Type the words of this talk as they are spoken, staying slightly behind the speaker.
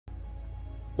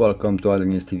Welcome to Idle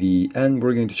TV, and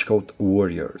we're going to check out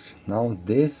Warriors. Now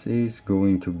this is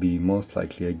going to be most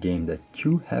likely a game that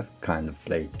you have kind of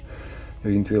played.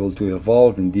 You're going to be able to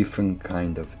evolve in different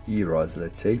kind of eras,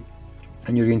 let's say,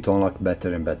 and you're going to unlock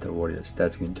better and better warriors.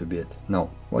 That's going to be it. Now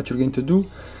what you're going to do,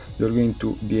 you're going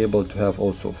to be able to have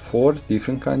also 4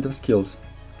 different kinds of skills,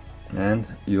 and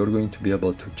you're going to be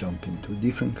able to jump into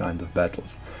different kind of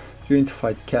battles. You're going to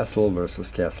fight castle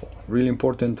versus castle. Really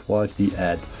important, watch the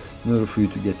ad in order for you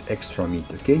to get extra meat,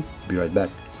 okay? Be right back.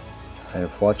 I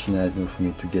have watched an ad in order for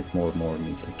me to get more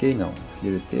meat, okay? Now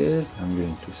here it is. I'm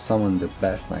going to summon the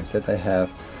best knights that I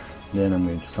have, then I'm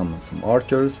going to summon some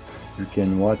archers. You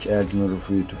can watch ads in order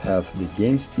for you to have the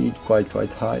game speed quite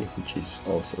high, which is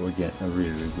also again a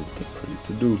really good thing for you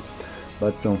to do.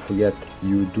 But don't forget,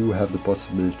 you do have the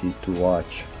possibility to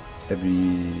watch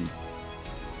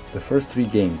the first 3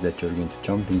 games that you're going to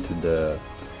jump into the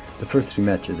first 3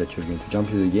 matches that you're going to jump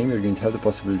into the game. You're going to have the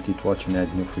possibility to watch an ad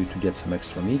for you to get some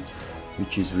extra meat,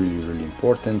 which is really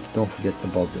important. Don't forget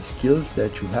about the skills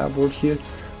that you have over here,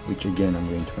 which again I'm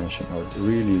going to mention are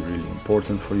really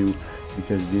important for you,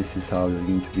 because this is how you're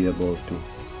going to be able to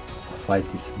fight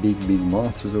these big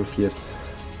monsters over here.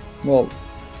 Well,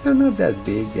 they're not that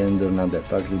big and they're not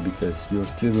that ugly, because you're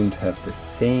still going to have the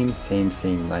same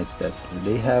knights that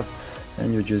they have,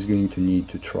 and you're just going to need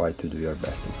to try to do your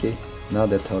best, okay? Now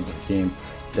that out of the game,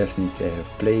 definitely I have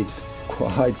played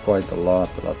quite a lot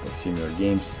of similar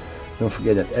games. Don't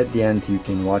forget that at the end you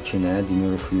can watch an ad in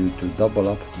order for you to double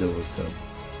up those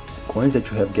coins that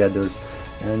you have gathered,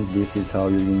 and this is how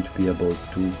you're going to be able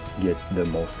to get the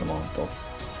most amount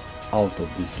out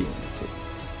of this game, let's say.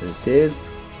 There it is.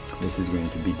 This is going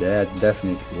to be the ad.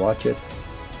 Definitely watch it.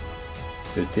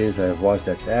 Here it is. I have watched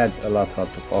that ad. A lot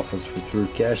of offers with real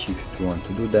cash if you want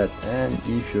to do that, and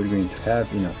if you're going to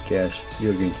have enough cash,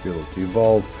 you're going to be able to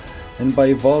evolve. And by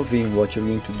evolving, what you're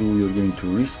going to do, you're going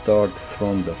to restart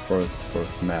from the first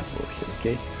map over here,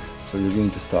 okay? So you're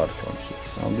going to start from here.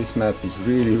 Now this map is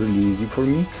really easy for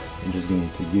me. I'm just going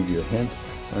to give you a hint.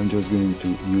 I'm just going to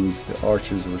use the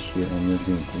archers over here, and you're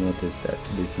going to notice that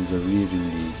this is a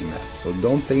really easy map. So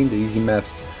don't play in the easy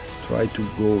maps, try to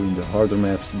go in the harder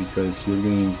maps, because you're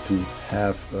going to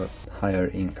have a higher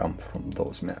income from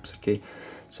those maps, okay?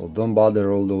 So don't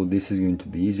bother, although this is going to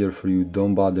be easier for you,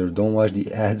 don't bother, don't watch the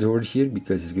ads over here,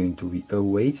 because it's going to be a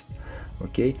waste,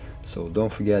 okay? So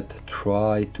don't forget,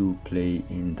 try to play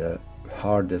in the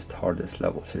hardest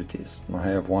levels. Here it is. I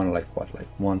have one like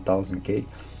 1000k.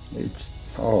 It's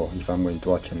if I'm going to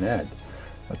watch an ad,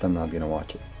 but I'm not gonna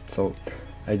watch it. So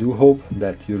I do hope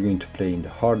that you're going to play in the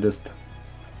hardest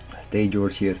stage over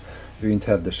here. You're going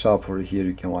to have the shop over here.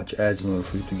 You can watch ads in order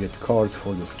for you to get cards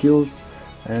for the skills,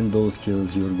 and those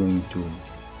skills you're going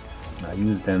to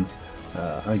use them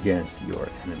against your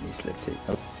enemies, let's say.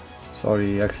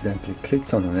 Sorry, I accidentally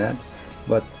clicked on an ad,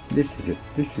 but this is it.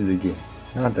 This is the game.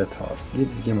 Not that hard. Give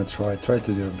this game a try to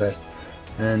do your best,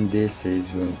 and this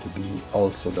is going to be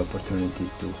also the opportunity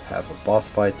to have a boss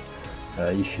fight.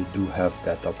 If you do have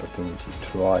that opportunity,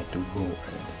 try to go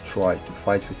and try to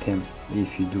fight with him.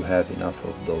 If you do have enough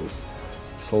of those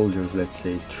soldiers, let's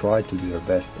say, try to do your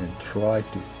best and try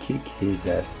to kick his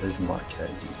ass as much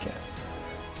as you can.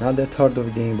 Not that hard of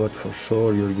a game, but for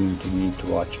sure you're going to need to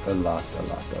watch a lot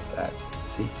of ads.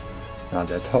 See, not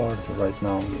that hard. Right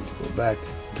now I'm going to go back,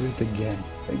 do it again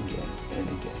and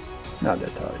again. Not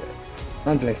that hard, guys.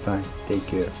 Until next time, take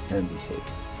care and be safe.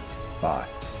 Bye.